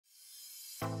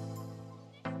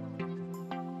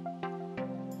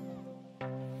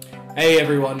Hey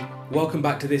everyone, welcome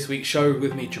back to this week's show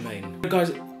with me, Jamain.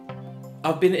 Guys,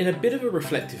 I've been in a bit of a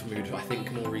reflective mood, I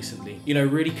think, more recently. You know,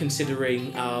 really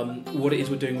considering what it is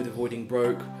we're doing with Avoiding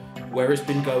Broke, where it's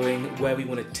been going, where we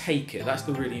want to take it. That's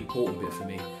the really important bit for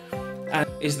me. And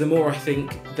is the more I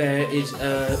think there is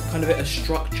a kind of a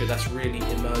structure that's really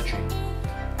emerging.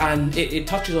 And it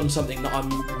touches on something that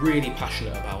I'm really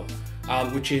passionate about,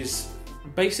 which is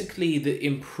basically the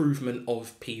improvement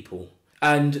of people.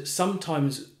 And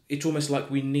sometimes it's almost like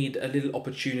we need a little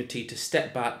opportunity to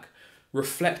step back,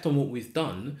 reflect on what we've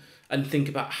done, and think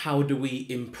about how do we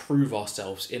improve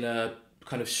ourselves in a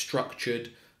kind of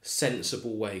structured,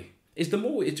 sensible way.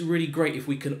 It's really great if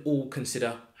we can all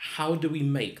consider how do we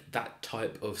make that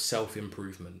type of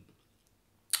self-improvement.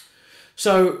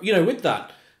 So, you know, with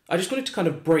that, I just wanted to kind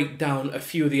of break down a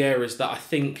few of the areas that I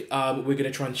think we're going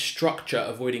to try and structure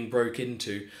Avoiding Broke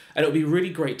into. And it'll be really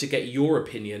great to get your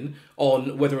opinion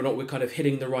on whether or not we're kind of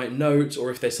hitting the right notes or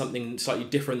if there's something slightly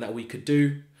different that we could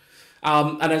do.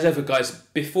 And as ever, guys,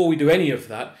 before we do any of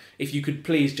that, if you could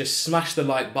please just smash the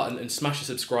like button and smash the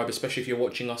subscribe, especially if you're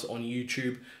watching us on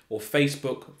YouTube or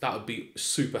Facebook, that would be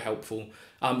super helpful.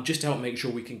 Just to help make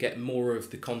sure we can get more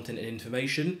of the content and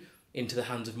information into the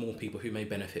hands of more people who may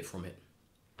benefit from it.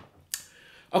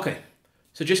 Okay,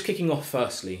 so just kicking off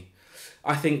firstly,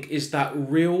 I think is that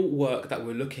real work that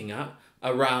we're looking at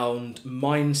around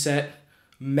mindset,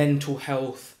 mental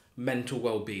health, mental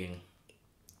well-being.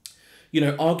 You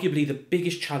know, arguably the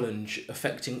biggest challenge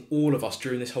affecting all of us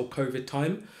during this whole COVID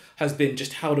time has been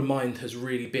just how the mind has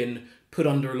really been put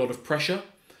under a lot of pressure,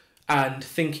 and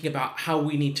thinking about how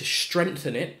we need to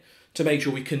strengthen it to make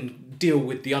sure we can deal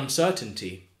with the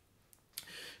uncertainty.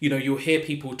 You know, you'll hear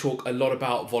people talk a lot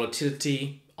about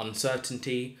volatility,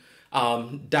 uncertainty,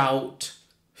 doubt,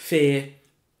 fear.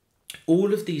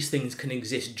 All of these things can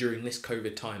exist during this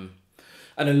COVID time.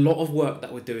 And a lot of work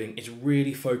that we're doing is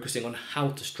really focusing on how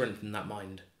to strengthen that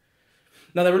mind.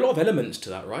 Now, there are a lot of elements to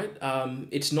that, right?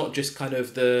 It's not just kind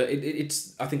of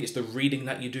I think it's the reading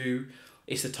that you do.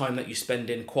 It's the time that you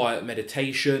spend in quiet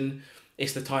meditation.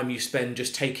 It's the time you spend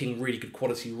just taking really good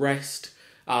quality rest.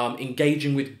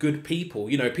 Engaging with good people,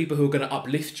 you know, people who are going to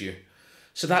uplift you.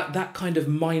 So that kind of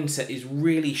mindset is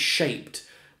really shaped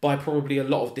by probably a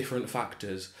lot of different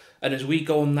factors. And as we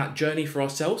go on that journey for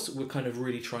ourselves, we're kind of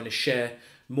really trying to share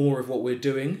more of what we're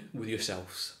doing with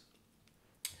yourselves.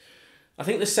 I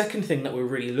think the second thing that we're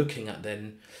really looking at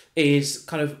then is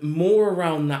kind of more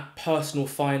around that personal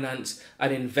finance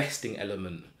and investing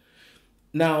element.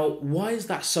 Now, why is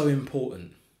that so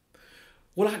important?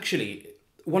 Well, actually,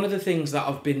 one of the things that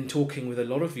I've been talking with a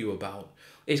lot of you about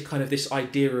is kind of this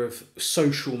idea of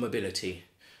social mobility,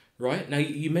 right? Now,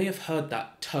 you may have heard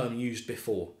that term used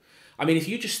before. I mean, if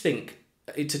you just think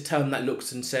it's a term that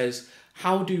looks and says,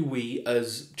 how do we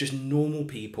as just normal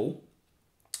people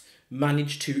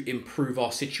manage to improve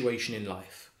our situation in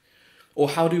life? Or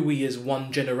how do we as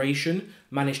one generation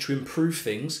manage to improve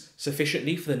things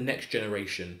sufficiently for the next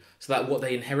generation so that what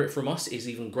they inherit from us is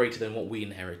even greater than what we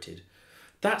inherited?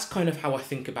 That's kind of how I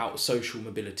think about social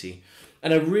mobility.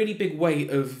 And a really big way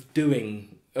of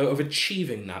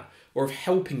achieving that, or of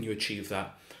helping you achieve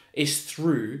that, is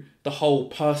through the whole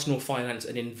personal finance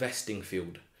and investing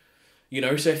field. You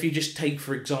know, so if you just take,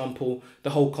 for example, the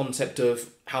whole concept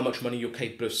of how much money you're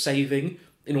capable of saving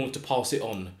in order to pass it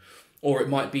on. Or it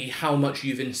might be how much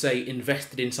you've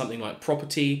invested in something like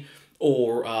property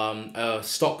or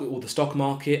stock or the stock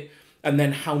market, and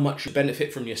then how much you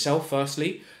benefit from yourself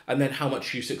firstly, and then how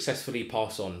much you successfully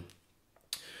pass on.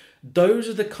 Those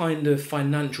are the kind of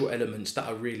financial elements that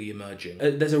are really emerging.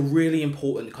 There's a really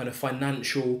important kind of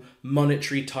financial,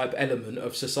 monetary type element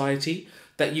of society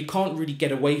that you can't really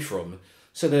get away from.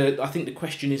 So I think the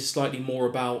question is slightly more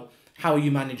about how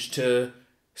you manage to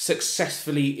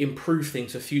successfully improve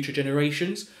things for future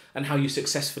generations, and how you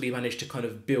successfully manage to kind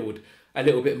of build a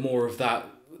little bit more of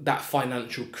that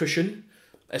financial cushion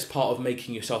as part of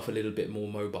making yourself a little bit more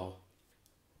mobile.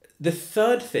 The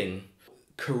third thing,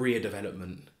 career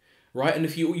development, right? And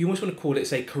if you almost want to call it,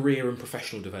 say, career and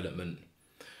professional development.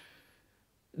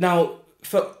 Now,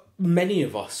 for many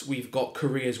of us, we've got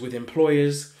careers with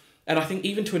employers. And I think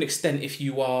even to an extent, if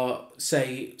you are,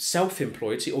 say,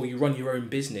 self-employed or you run your own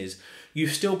business,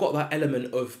 you've still got that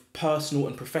element of personal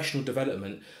and professional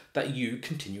development that you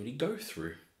continually go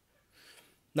through.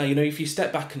 Now, you know, if you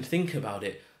step back and think about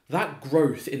it, that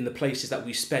growth in the places that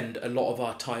we spend a lot of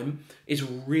our time is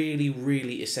really,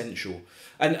 really essential.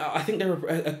 And I think there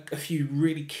are a few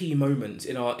really key moments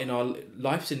in our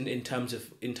lives in terms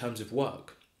of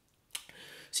work.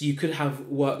 So you could have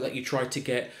work that you try to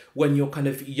get when you're kind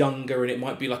of younger, and it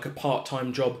might be like a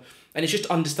part-time job. And it's just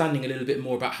understanding a little bit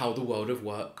more about how the world of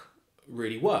work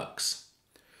really works.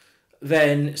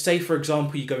 Then say, for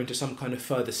example, you go into some kind of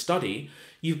further study,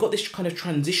 you've got this kind of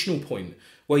transitional point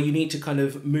where you need to kind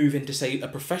of move into, say, a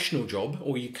professional job,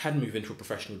 or you can move into a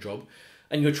professional job,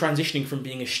 and you're transitioning from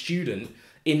being a student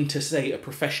into, say, a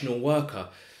professional worker.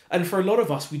 And for a lot of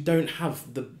us, we don't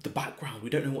have the background. We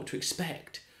don't know what to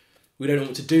expect. We don't know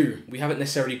what to do. We haven't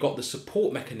necessarily got the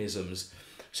support mechanisms.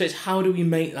 So it's how do we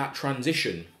make that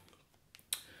transition?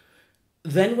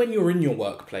 Then when you're in your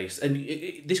workplace, and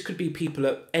this could be people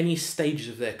at any stages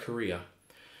of their career,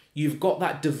 you've got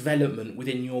that development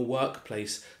within your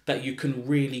workplace that you can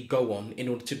really go on in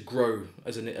order to grow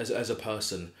as a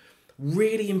person.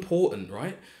 Really important,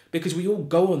 right? Because we all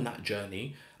go on that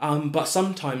journey, but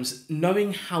sometimes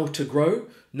knowing how to grow,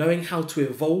 knowing how to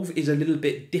evolve is a little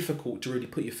bit difficult to really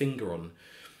put your finger on.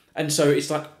 And so it's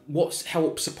like, what's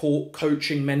help, support,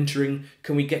 coaching, mentoring,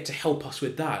 can we get to help us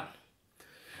with that?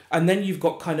 And then you've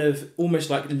got kind of almost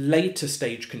like later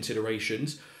stage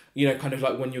considerations, you know, kind of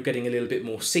like when you're getting a little bit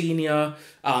more senior,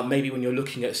 maybe when you're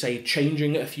looking at, say,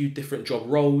 changing a few different job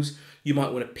roles, you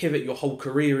might want to pivot your whole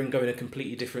career and go in a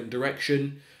completely different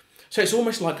direction. So it's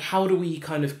almost like, how do we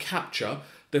kind of capture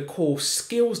the core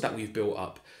skills that we've built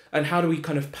up, and how do we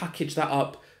kind of package that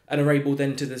up and are able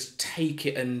then to just take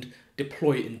it and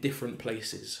deploy it in different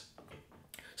places.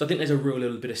 So I think there's a real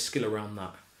little bit of skill around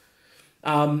that.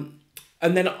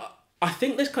 And then I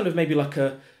think there's kind of maybe like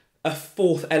a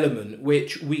fourth element,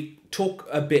 which we talk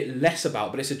a bit less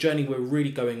about, but it's a journey we're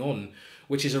really going on,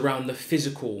 which is around the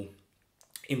physical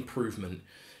improvement.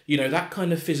 You know, that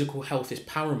kind of physical health is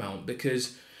paramount,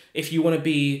 because if you want to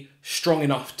be strong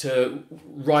enough to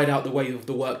ride out the wave of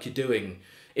the work you're doing,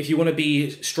 if you want to be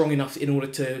strong enough in order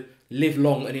to live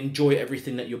long and enjoy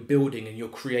everything that you're building and you're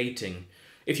creating,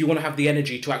 if you want to have the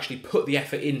energy to actually put the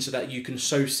effort in so that you can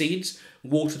sow seeds,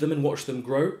 water them and watch them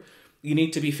grow, you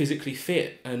need to be physically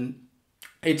fit. And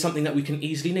it's something that we can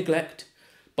easily neglect,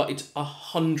 but it's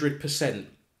 100%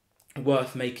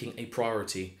 worth making a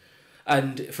priority.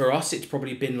 And for us, it's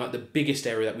probably been like the biggest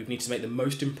area that we've needed to make the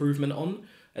most improvement on,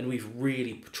 and we've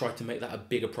really tried to make that a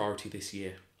bigger priority this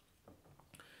year.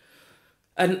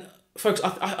 And folks,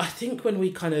 I think when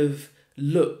we kind of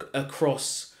look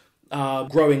across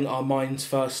growing our minds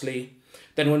firstly,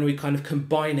 then when we kind of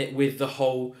combine it with the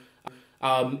whole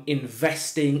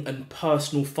investing and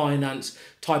personal finance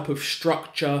type of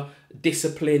structure,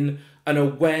 discipline, and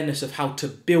awareness of how to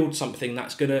build something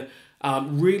that's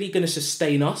really going to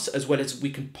sustain us, as well as we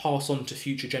can pass on to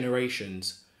future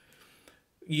generations.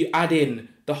 You add in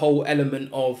the whole element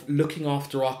of looking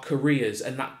after our careers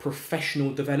and that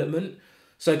professional development.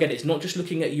 So again, it's not just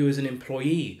looking at you as an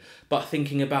employee, but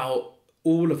thinking about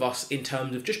all of us in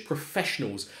terms of just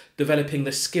professionals, developing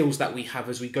the skills that we have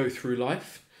as we go through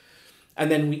life.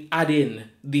 And then we add in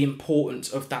the importance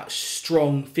of that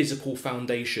strong physical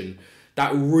foundation,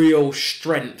 that real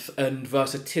strength and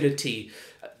versatility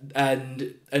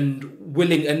and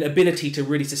willing and ability to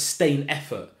really sustain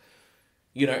effort.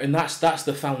 You know, and that's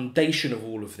the foundation of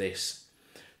all of this.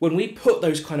 When we put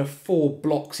those kind of 4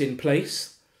 blocks in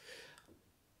place,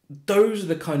 those are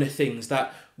the kind of things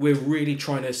that we're really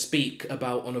trying to speak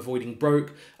about on Avoiding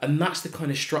Broke, and that's the kind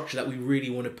of structure that we really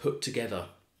want to put together.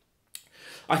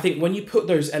 I think when you put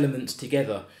those elements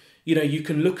together, you know, you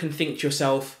can look and think to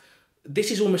yourself, this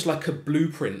is almost like a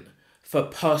blueprint for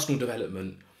personal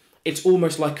development. It's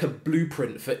almost like a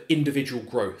blueprint for individual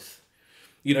growth.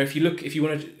 You know, if you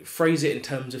want to phrase it in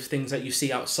terms of things that you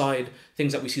see outside,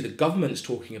 things that we see the government's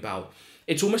talking about,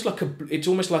 it's almost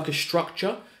like a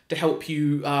structure to help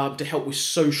you to help with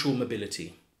social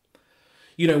mobility.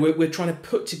 You know, we're trying to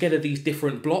put together these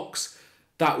different blocks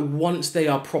that, once they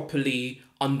are properly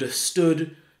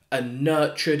understood and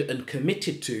nurtured and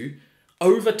committed to,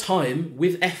 over time,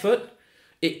 with effort,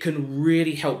 it can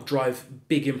really help drive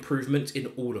big improvements in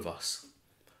all of us.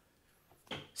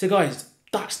 So guys,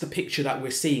 that's the picture that we're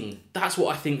seeing. That's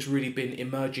what I think's really been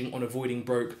emerging on Avoiding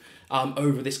Broke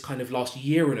over this kind of last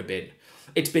year and a bit.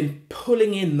 It's been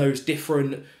pulling in those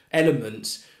different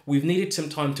elements. We've needed some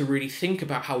time to really think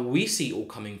about how we see it all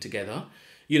coming together.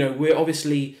 You know, we're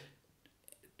obviously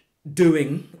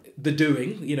doing,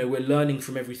 you know, we're learning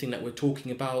from everything that we're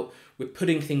talking about. We're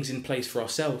putting things in place for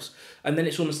ourselves. And then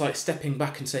it's almost like stepping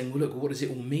back and saying, well, look, what does it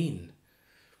all mean?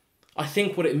 I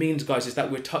think what it means, guys, is that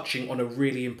we're touching on a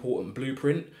really important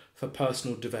blueprint for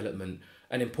personal development,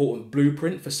 an important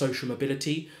blueprint for social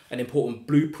mobility, an important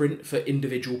blueprint for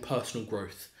individual personal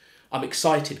growth. I'm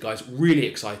excited, guys, really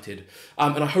excited.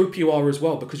 And I hope you are as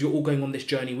well, because you're all going on this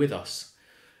journey with us.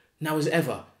 Now, as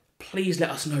ever, please let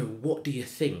us know, what do you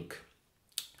think?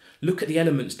 Look at the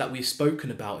elements that we've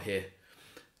spoken about here.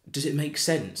 Does it make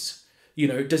sense? You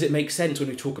know, does it make sense when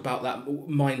we talk about that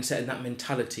mindset and that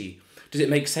mentality? Does it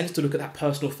make sense to look at that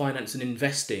personal finance and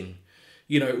investing?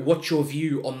 You know, what's your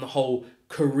view on the whole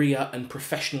career and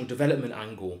professional development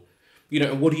angle? You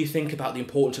know, and what do you think about the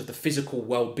importance of the physical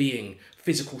well-being,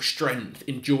 physical strength,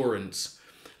 endurance?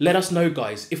 Let us know,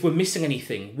 guys, if we're missing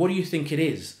anything. What do you think it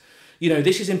is? You know,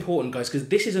 this is important, guys, because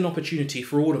this is an opportunity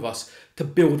for all of us to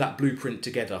build that blueprint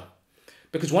together.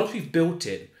 Because once we've built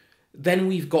it, then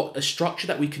we've got a structure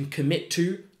that we can commit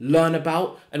to, learn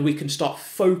about, and we can start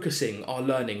focusing our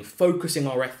learning, focusing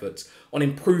our efforts on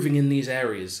improving in these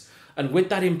areas. And with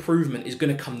that improvement is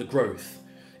going to come the growth.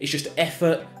 It's just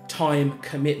effort, time,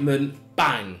 commitment,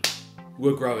 bang,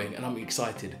 we're growing, and I'm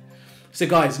excited. So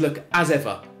guys, look, as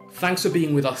ever, thanks for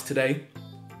being with us today.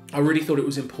 I really thought it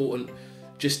was important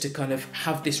just to kind of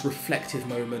have this reflective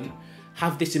moment,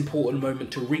 have this important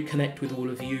moment to reconnect with all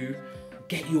of you,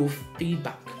 get your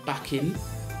feedback back in,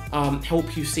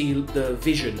 help you see the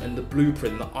vision and the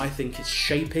blueprint that I think is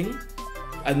shaping.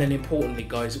 And then importantly,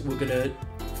 guys, we're gonna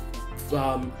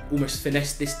almost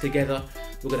finesse this together.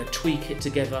 We're gonna tweak it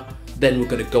together. Then we're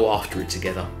gonna go after it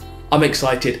together. I'm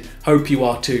excited, hope you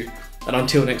are too. And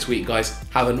until next week, guys,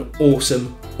 have an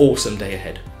awesome, awesome day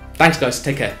ahead. Thanks, guys,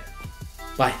 take care.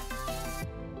 Bye.